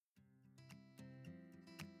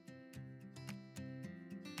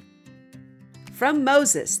From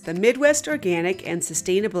Moses, the Midwest Organic and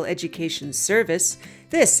Sustainable Education Service,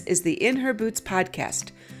 this is the In Her Boots podcast,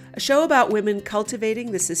 a show about women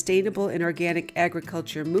cultivating the sustainable and organic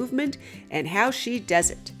agriculture movement and how she does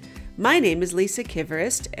it. My name is Lisa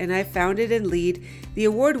Kiverist, and I founded and lead the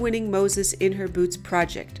award-winning Moses In Her Boots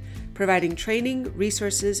project, providing training,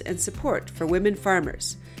 resources, and support for women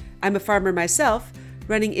farmers. I'm a farmer myself,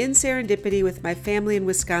 running in serendipity with my family in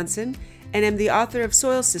Wisconsin, and am the author of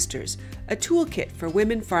Soil Sisters, a toolkit for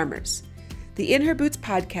women farmers. The In Her Boots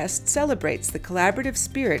podcast celebrates the collaborative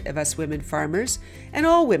spirit of us women farmers and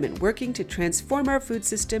all women working to transform our food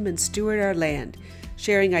system and steward our land,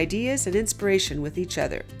 sharing ideas and inspiration with each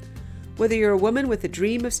other. Whether you're a woman with a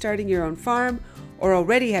dream of starting your own farm or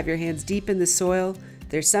already have your hands deep in the soil,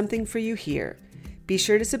 there's something for you here. Be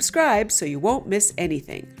sure to subscribe so you won't miss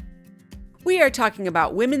anything. We are talking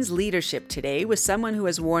about women's leadership today with someone who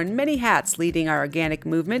has worn many hats leading our organic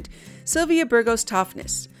movement, Sylvia Burgos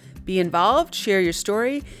Toftness. Be involved, share your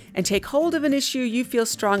story, and take hold of an issue you feel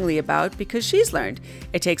strongly about because she's learned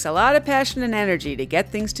it takes a lot of passion and energy to get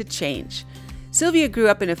things to change. Sylvia grew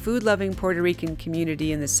up in a food-loving Puerto Rican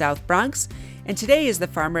community in the South Bronx, and today is the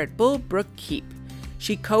farmer at Bull Brook Keep.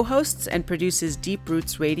 She co-hosts and produces Deep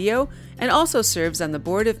Roots Radio and also serves on the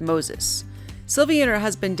board of Moses. Sylvia and her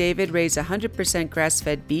husband David raise 100%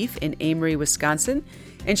 grass-fed beef in Amory, Wisconsin,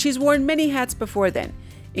 and she's worn many hats before then,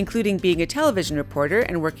 including being a television reporter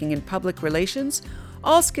and working in public relations,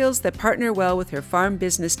 all skills that partner well with her farm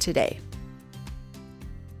business today.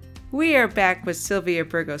 We are back with Sylvia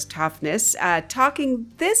Burgos Toftness, talking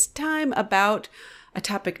this time about a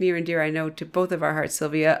topic near and dear, I know, to both of our hearts,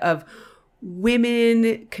 Sylvia, of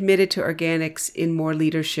women committed to organics in more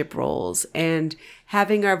leadership roles and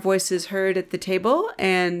having our voices heard at the table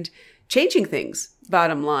and changing things,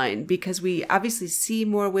 bottom line, because we obviously see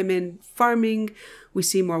more women farming, we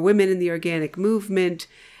see more women in the organic movement,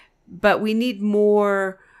 but we need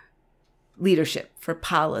more leadership for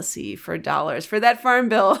policy, for dollars, for that farm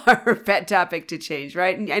bill, our pet topic to change,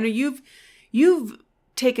 right? And I know you've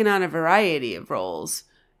taken on a variety of roles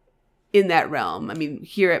in that realm. I mean,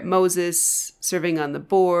 here at Moses, serving on the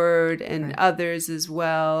board, and right, others as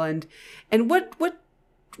well. And what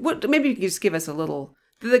maybe you can just give us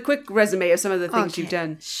the quick resume of some of the things you've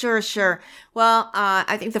done. Sure. Well,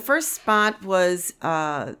 I think the first spot was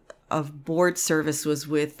of board service was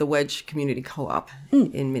with the Wedge Community Co-op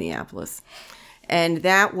in Minneapolis. And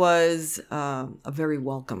that was a very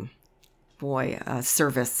welcome,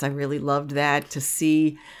 service. I really loved that, to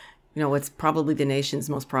see, it's probably the nation's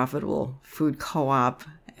most profitable food co-op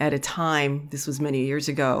at a time, this was many years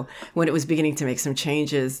ago, when it was beginning to make some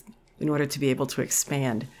changes in order to be able to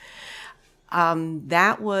expand.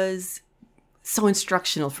 That was so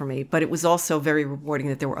instructional for me, but it was also very rewarding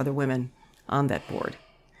that there were other women on that board.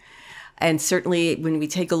 And certainly when we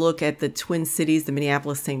take a look at the Twin Cities, the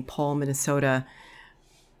Minneapolis-St. Paul, Minnesota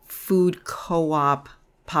food co-op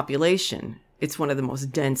population, it's one of the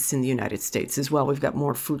most dense in the United States as well. We've got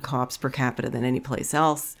more food co-ops per capita than any place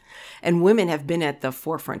else. And women have been at the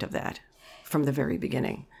forefront of that from the very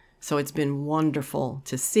beginning. So it's been wonderful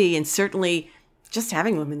to see. And certainly just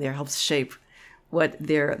having women there helps shape what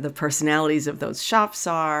the personalities of those shops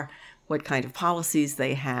are, what kind of policies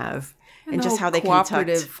they have, and just how they conduct.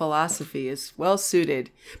 Cooperative philosophy is well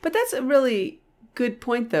suited. But that's a really good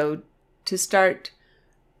point, though, to start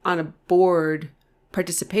on a board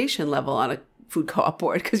participation level on a food co-op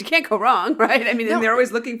board, because you can't go wrong, right? I mean, and they're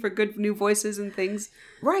always looking for good new voices and things.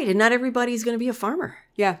 Right, and not everybody's going to be a farmer.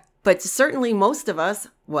 Yeah. But certainly most of us,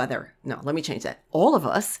 let me change that. All of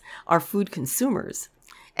us are food consumers.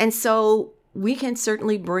 And so we can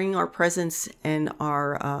certainly bring our presence and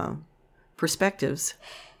our perspectives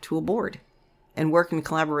to a board and work in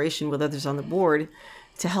collaboration with others on the board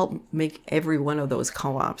to help make every one of those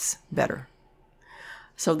co-ops better.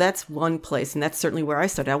 So that's one place, and that's certainly where I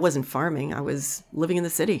started. I wasn't farming. I was living in the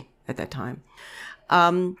city at that time.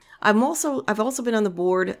 I've also been on the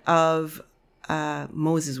board of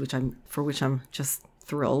Moses, for which I'm just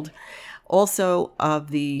thrilled. Also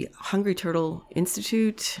of the Hungry Turtle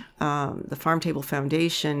Institute, the Farm Table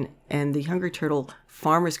Foundation, and the Hungry Turtle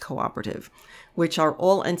Farmers Cooperative, which are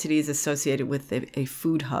all entities associated with a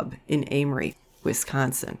food hub in Amory,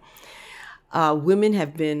 Wisconsin. Women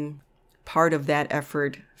have been part of that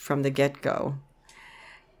effort from the get-go.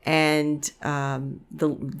 And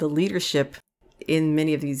the leadership in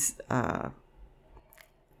many of these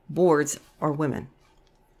boards are women.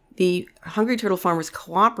 The Hungry Turtle Farmers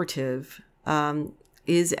Cooperative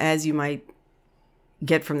is, as you might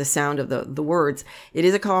get from the sound of the words, it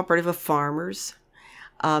is a cooperative of farmers.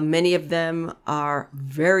 Many of them are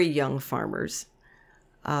very young farmers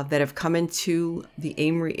that have come into the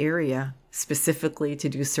Amory area specifically to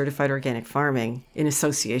do certified organic farming in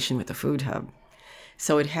association with the Food Hub.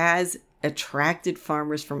 So it has attracted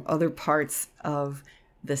farmers from other parts of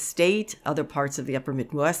the state, other parts of the upper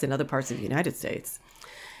Midwest, and other parts of the United States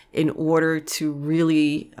in order to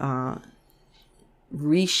really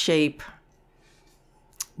reshape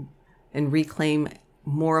and reclaim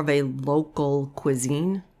more of a local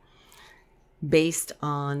cuisine based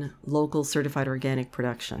on local certified organic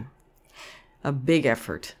production. A big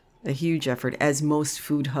effort, a huge effort, as most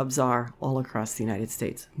food hubs are all across the United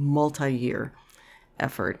States. Multi-year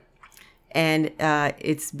effort. And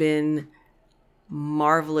it's been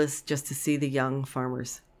marvelous just to see the young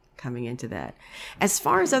farmers coming into that. As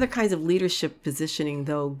far as other kinds of leadership positioning,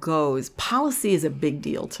 though, goes, policy is a big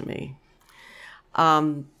deal to me.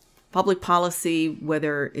 Public policy,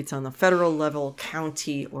 whether it's on the federal level,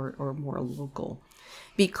 county, or more local,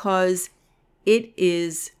 because it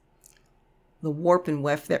is the warp and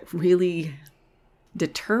weft that really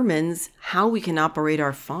determines how we can operate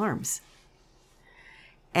our farms.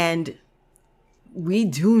 And we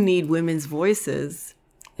do need women's voices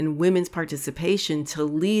and women's participation to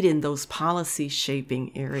lead in those policy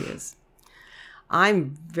shaping areas.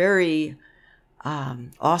 I'm very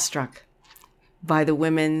awestruck by the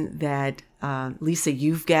women that, Lisa,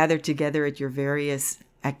 you've gathered together at your various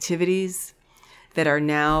activities that are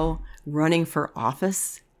now running for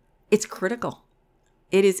office. It's critical.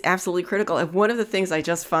 It is absolutely critical. And one of the things I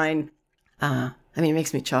just find, it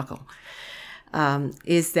makes me chuckle,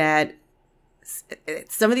 is that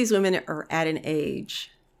some of these women are at an age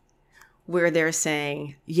where they're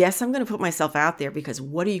saying, yes, I'm going to put myself out there because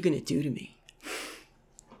what are you going to do to me?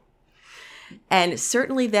 And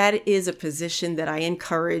certainly that is a position that I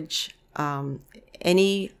encourage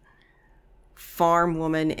any farm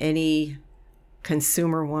woman, any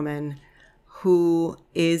consumer woman who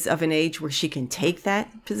is of an age where she can take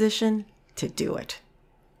that position to do it.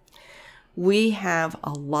 We have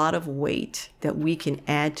a lot of weight that we can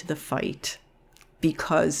add to the fight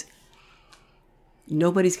because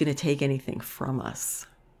nobody's going to take anything from us.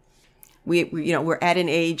 We're at an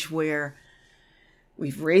age where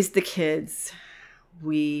we've raised the kids,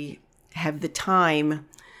 we have the time,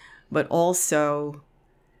 but also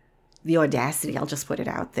the audacity, I'll just put it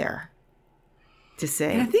out there, to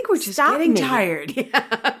say, and I think we're just getting tired.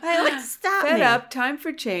 Yeah. Stop Fed me. up, time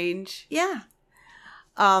for change. Yeah.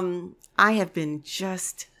 I have been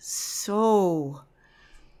just so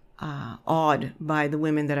awed by the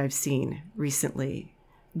women that I've seen recently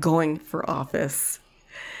going for office,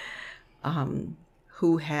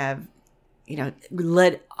 who have,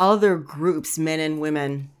 led other groups, men and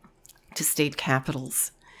women, to state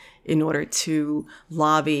capitals in order to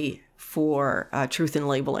lobby for truth in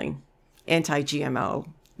labeling, anti-GMO,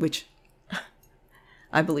 which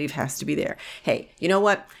I believe has to be there. Hey, you know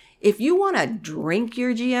what? If you want to drink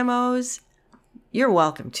your GMOs, you're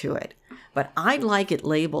welcome to it. But I'd like it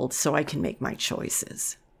labeled so I can make my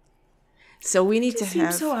choices. So we need to have...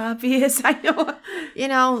 Seems so obvious. I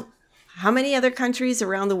know. How many other countries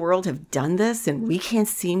around the world have done this and we can't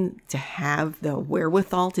seem to have the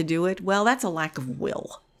wherewithal to do it? Well, that's a lack of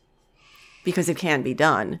will, because it can be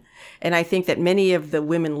done. And I think that many of the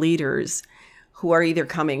women leaders who are either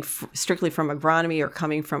coming strictly from agronomy or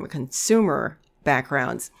coming from consumer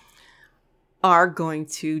backgrounds are going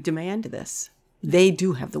to demand this. They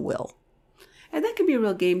do have the will. And that can be a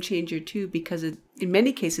real game changer, too, because in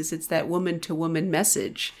many cases, it's that woman-to-woman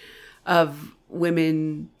message of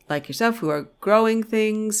women like yourself who are growing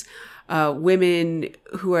things, women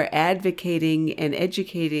who are advocating and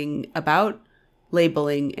educating about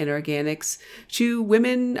labeling and organics to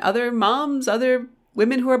women, other moms, other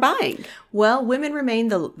women who are buying. Well, women remain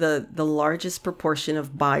the largest proportion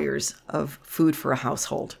of buyers of food for a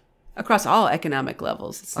household. Across all economic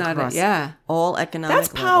levels. It's not all economic levels.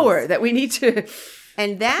 That's power that we need to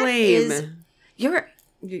and that claim.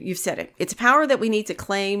 You've said it. It's power that we need to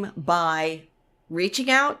claim by reaching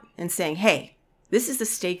out and saying, hey, this is the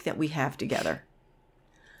stake that we have together.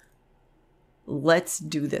 Let's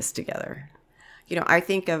do this together. I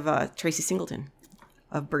think of Tracy Singleton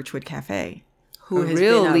of Birchwood Cafe, who has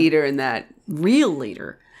been a leader in that. Real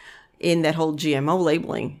leader in that whole GMO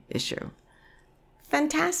labeling issue.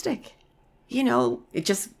 Fantastic. It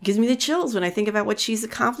just gives me the chills when I think about what she's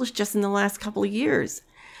accomplished just in the last couple of years.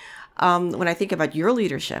 When I think about your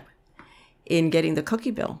leadership in getting the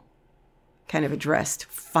cookie bill kind of addressed,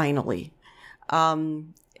 finally,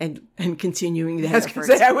 and continuing that effort.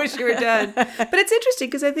 I wish you were done. But it's interesting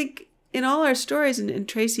because I think in all our stories, and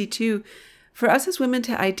Tracy too, for us as women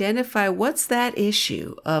to identify what's that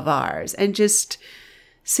issue of ours and just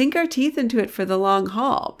sink our teeth into it for the long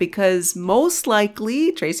haul, because most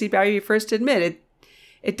likely, Tracy Barry first admit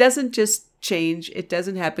it doesn't just change. It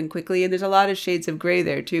doesn't happen quickly. And there's a lot of shades of gray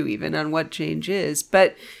there too, even on what change is,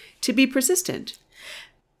 but to be persistent.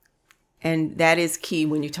 And that is key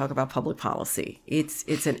when you talk about public policy.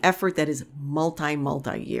 It's an effort that is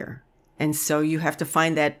multi-year. And so you have to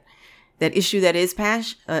find that issue that is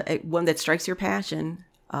one that strikes your passion,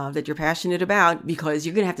 that you're passionate about, because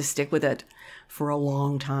you're going to have to stick with it for a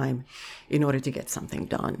long time in order to get something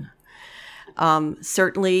done.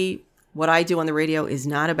 Certainly, what I do on the radio is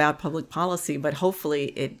not about public policy, but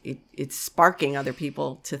hopefully it's sparking other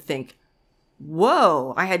people to think,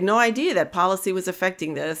 whoa, I had no idea that policy was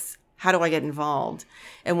affecting this. How do I get involved?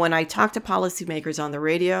 And when I talk to policymakers on the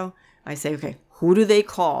radio, I say, okay, who do they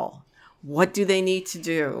call? What do they need to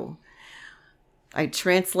do? I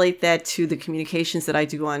translate that to the communications that I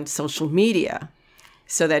do on social media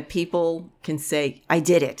so that people can say, I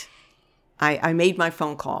did it. I made my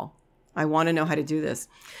phone call. I want to know how to do this.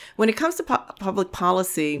 When it comes to public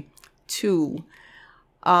policy, too,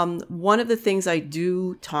 one of the things I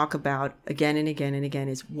do talk about again and again and again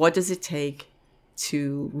is, what does it take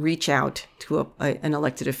to reach out to an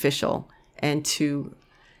elected official and to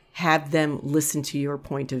have them listen to your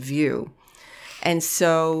point of view? And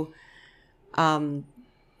so one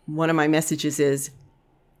of my messages is,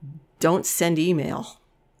 don't send email.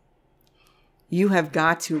 You have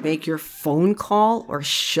got to make your phone call or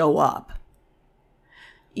show up.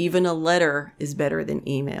 Even a letter is better than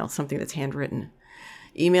email, something that's handwritten.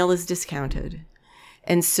 Email is discounted.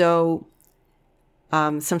 And so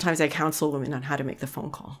sometimes I counsel women on how to make the phone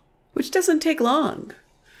call. Which doesn't take long.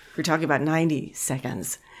 We're talking about 90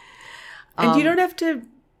 seconds. And you don't have to,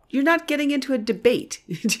 you're not getting into a debate.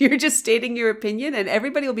 You're just stating your opinion, and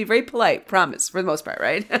everybody will be very polite, promise, for the most part,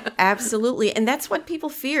 right? Absolutely. And that's what people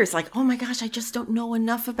fear. It's like, oh my gosh, I just don't know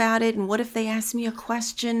enough about it. And what if they ask me a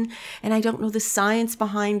question and I don't know the science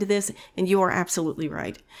behind this? And you are absolutely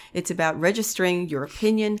right. It's about registering your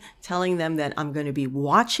opinion, telling them that I'm going to be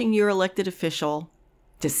watching your elected official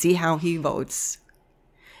to see how he votes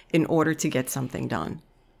in order to get something done.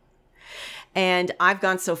 And I've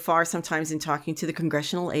gone so far sometimes in talking to the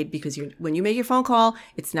congressional aide, because when you make your phone call,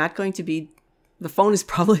 the phone is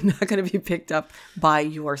probably not going to be picked up by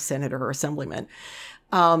your senator or assemblyman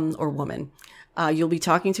or woman. You'll be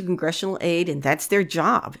talking to congressional aide, and that's their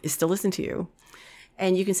job, is to listen to you.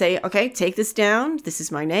 And you can say, okay, take this down. This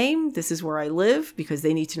is my name. This is where I live, because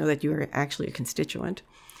they need to know that you're actually a constituent.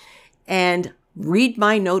 And read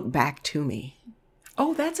my note back to me.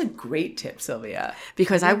 Oh, that's a great tip, Sylvia.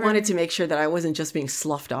 Because I wanted to make sure that I wasn't just being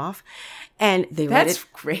sloughed off. And they read it. That's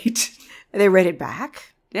great. They read it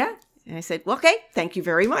back. Yeah. And I said, well, okay, thank you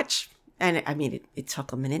very much. And I mean, it took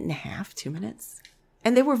 1.5 minutes, 2 minutes.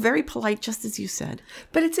 And they were very polite, just as you said.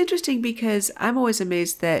 But it's interesting, because I'm always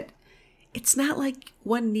amazed that it's not like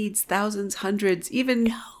one needs thousands, hundreds,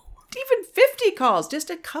 even 50 calls. Just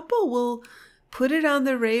a couple will put it on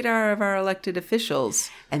the radar of our elected officials.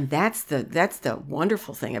 And that's the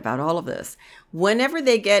wonderful thing about all of this. Whenever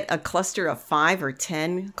they get a cluster of 5 or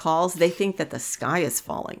 10 calls, they think that the sky is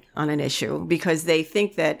falling on an issue, because they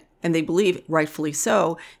think that, and they believe, rightfully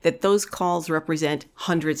so, that those calls represent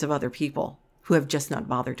hundreds of other people who have just not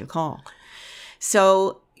bothered to call.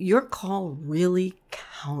 So your call really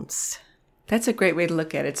counts. That's a great way to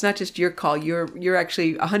look at it. It's not just your call. You're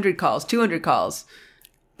actually 100 calls, 200 calls.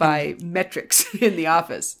 By metrics in the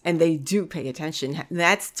office. And they do pay attention.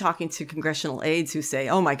 That's talking to congressional aides who say,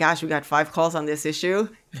 oh my gosh, we got 5 calls on this issue.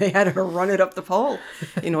 They had to run it up the pole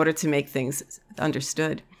in order to make things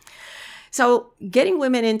understood. So getting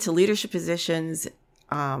women into leadership positions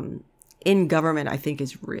in government, I think,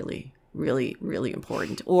 is really, really, really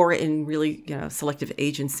important, or in really, selective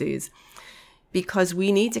agencies, because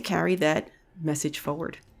we need to carry that message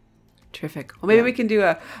forward. Terrific. Well, maybe we can do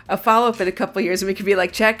a follow-up in a couple of years, and we could be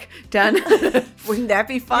like, check, done. Wouldn't that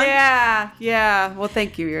be fun? Yeah. Well,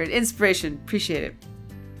 thank you. You're an inspiration. Appreciate it.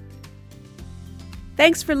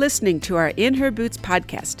 Thanks for listening to our In Her Boots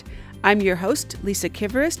podcast. I'm your host, Lisa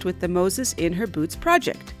Kiverist, with the Moses In Her Boots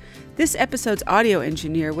project. This episode's audio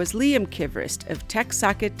engineer was Liam Kiverist of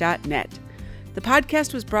TechSocket.net. The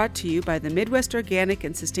podcast was brought to you by the Midwest Organic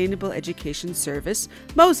and Sustainable Education Service,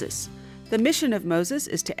 Moses. The mission of Moses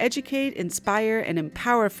is to educate, inspire, and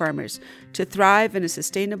empower farmers to thrive in a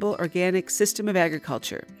sustainable organic system of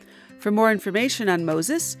agriculture. For more information on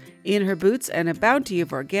Moses, In Her Boots, and a bounty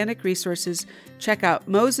of organic resources, check out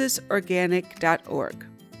mosesorganic.org.